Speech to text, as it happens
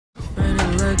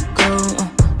let go.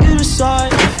 You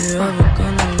decide if you're ever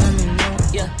gonna let me know.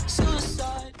 Yeah,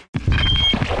 suicide.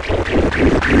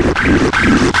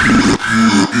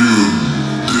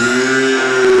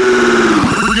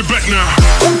 Bring it back now.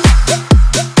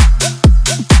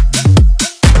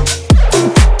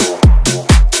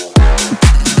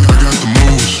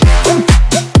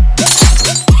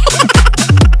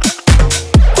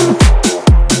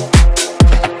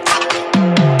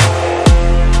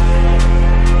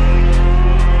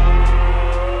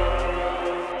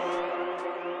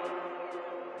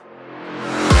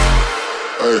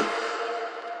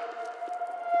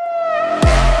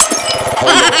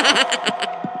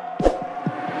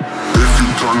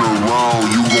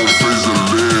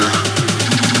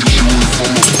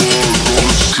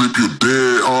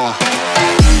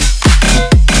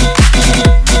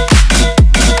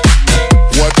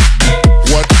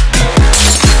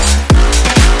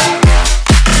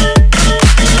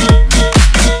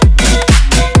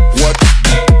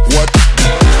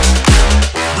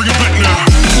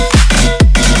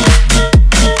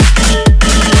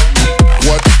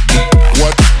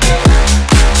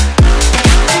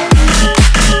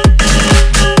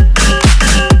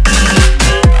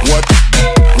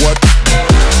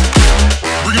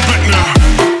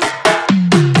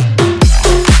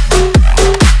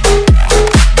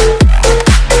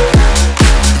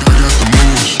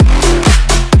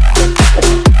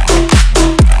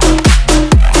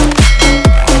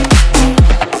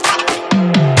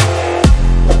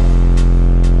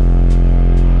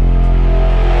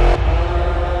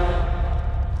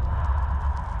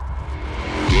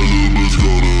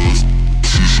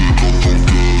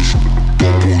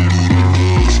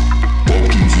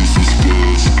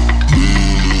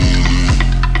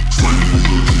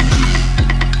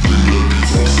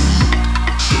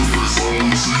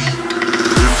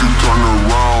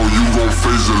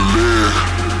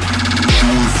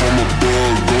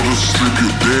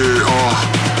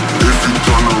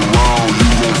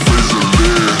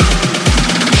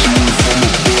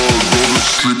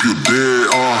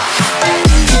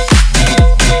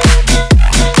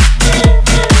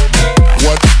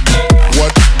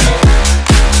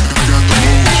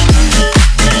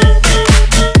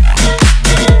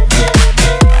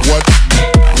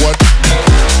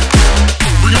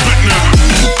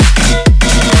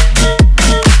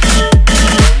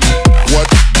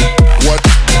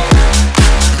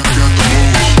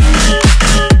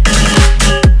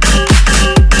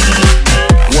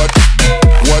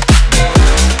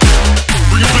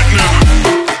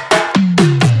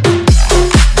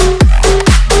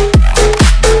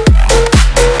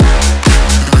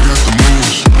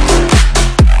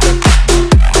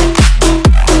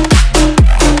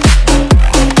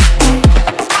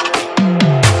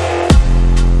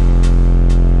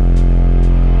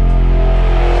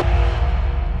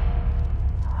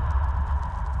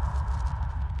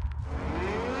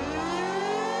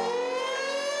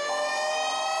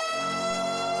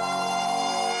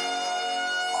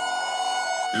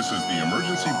 This is the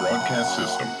emergency broadcast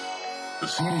system. The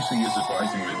CDC is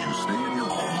advising that you stay in your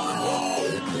homes.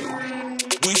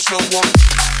 We show up.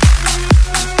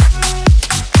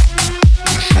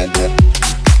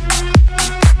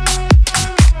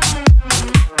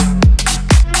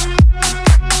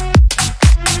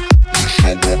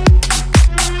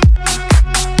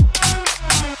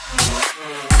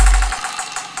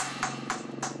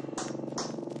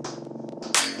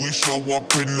 We show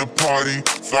up in the party,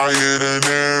 flyer than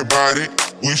everybody.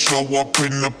 We show up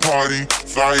in the party,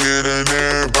 flyer than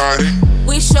everybody.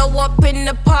 We show up in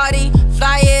the party,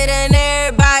 flyer than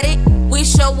everybody. We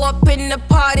show up in the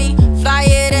party,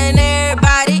 flyer than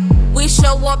everybody. We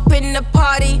show up in the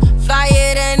party,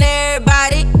 flyer than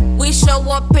everybody. We show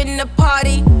up in the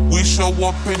party. We show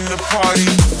up in the party.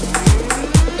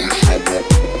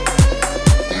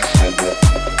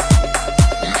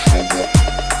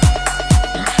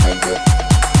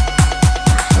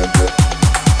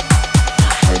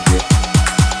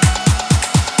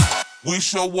 We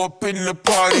show up in the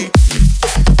party.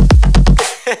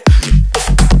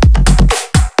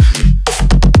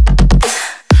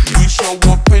 We show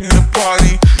up in the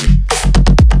party.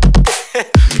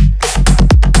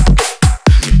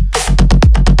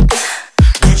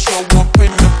 We show up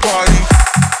in the party.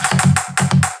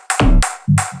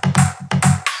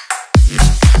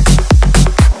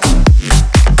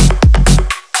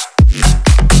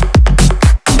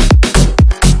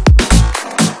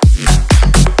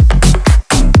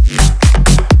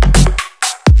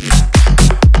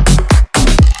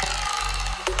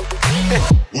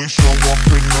 We show up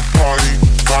in the party,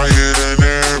 flyer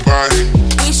than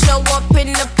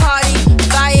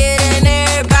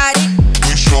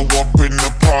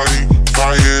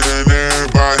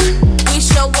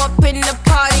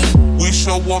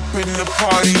up in the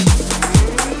party.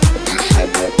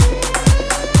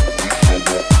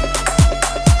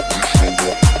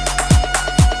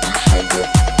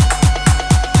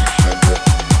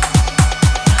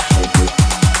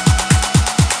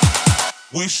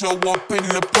 We show up in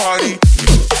the party.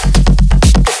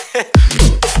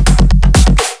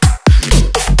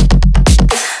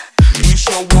 We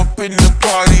show up in the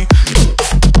party.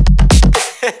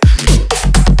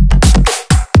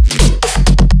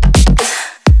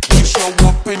 We show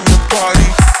up in the party.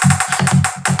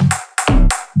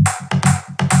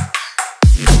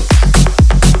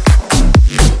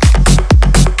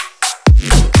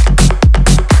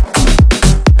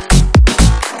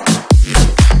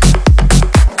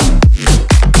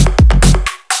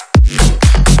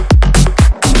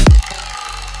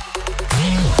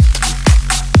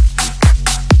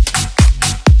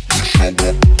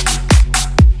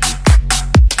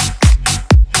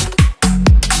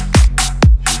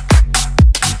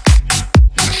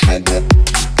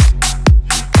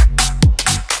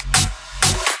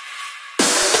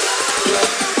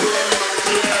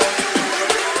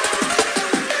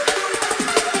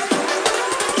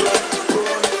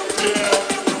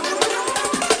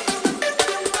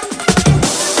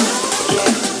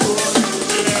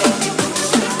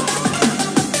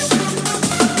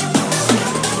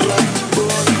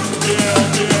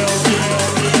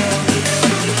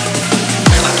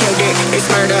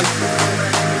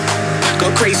 Go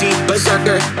crazy,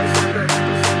 berserker.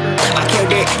 I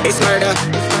killed it, it's murder.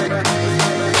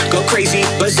 Go crazy,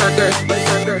 berserker. I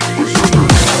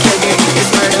killed it,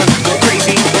 it's murder. Go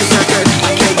crazy, berserker.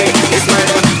 I killed it, it's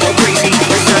murder. Go crazy,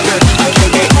 berserker. I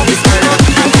killed it, it's murder.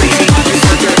 Go crazy,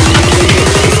 berserker. I killed it,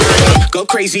 it's murder. Go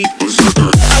crazy,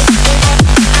 berserker.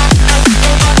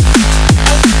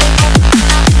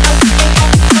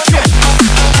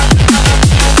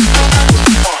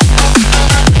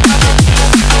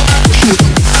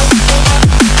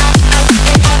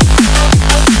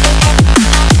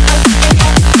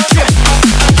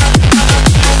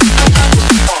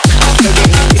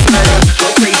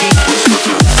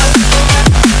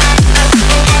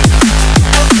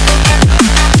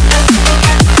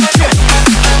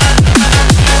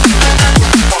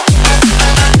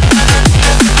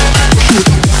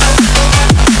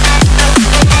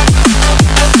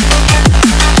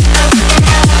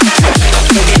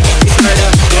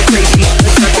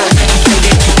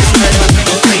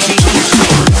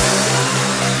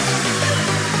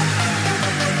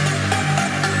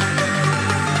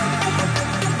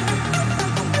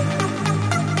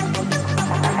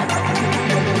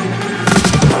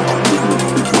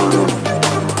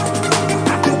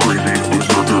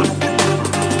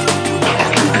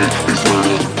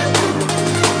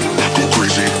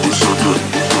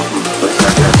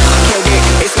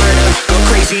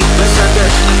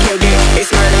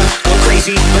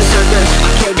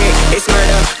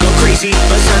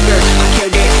 Berserker, I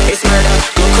killed it, it's murder.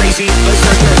 Go crazy,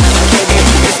 berserker, I killed it.